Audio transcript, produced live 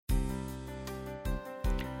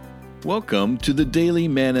Welcome to the Daily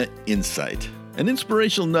Manna Insight, an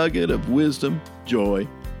inspirational nugget of wisdom, joy,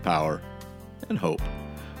 power, and hope.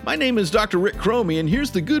 My name is Dr. Rick Cromie, and here's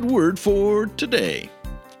the good word for today.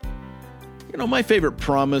 You know, my favorite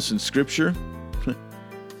promise in Scripture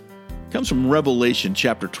comes from Revelation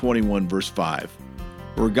chapter 21, verse 5,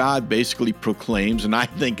 where God basically proclaims, and I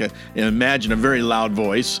think and imagine a very loud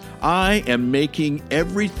voice, I am making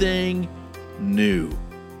everything new.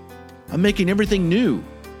 I'm making everything new.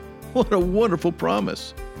 What a wonderful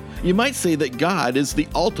promise. You might say that God is the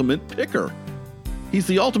ultimate picker. He's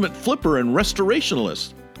the ultimate flipper and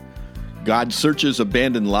restorationalist. God searches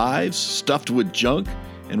abandoned lives, stuffed with junk,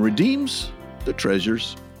 and redeems the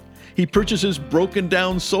treasures. He purchases broken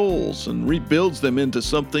down souls and rebuilds them into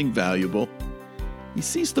something valuable. He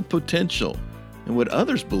sees the potential in what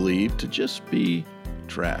others believe to just be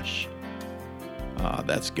trash.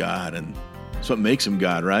 That's God, and that's what makes him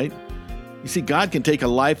God, right? You see, God can take a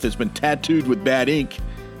life that's been tattooed with bad ink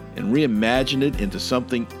and reimagine it into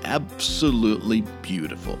something absolutely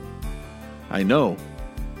beautiful. I know,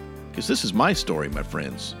 because this is my story, my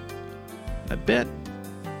friends. I bet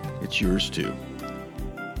it's yours too.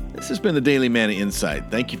 This has been the Daily Manna Insight.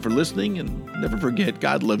 Thank you for listening, and never forget,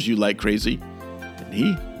 God loves you like crazy, and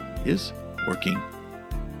He is working.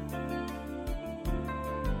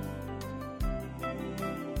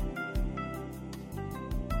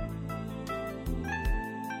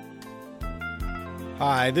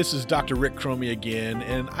 Hi, this is Dr. Rick Cromie again,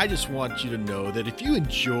 and I just want you to know that if you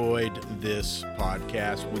enjoyed this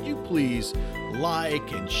podcast, would you please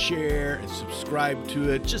like and share and subscribe to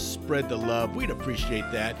it? Just spread the love. We'd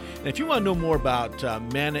appreciate that. And if you want to know more about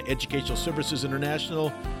Manna Educational Services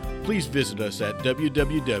International, please visit us at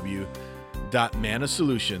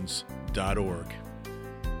www.mannasolutions.org.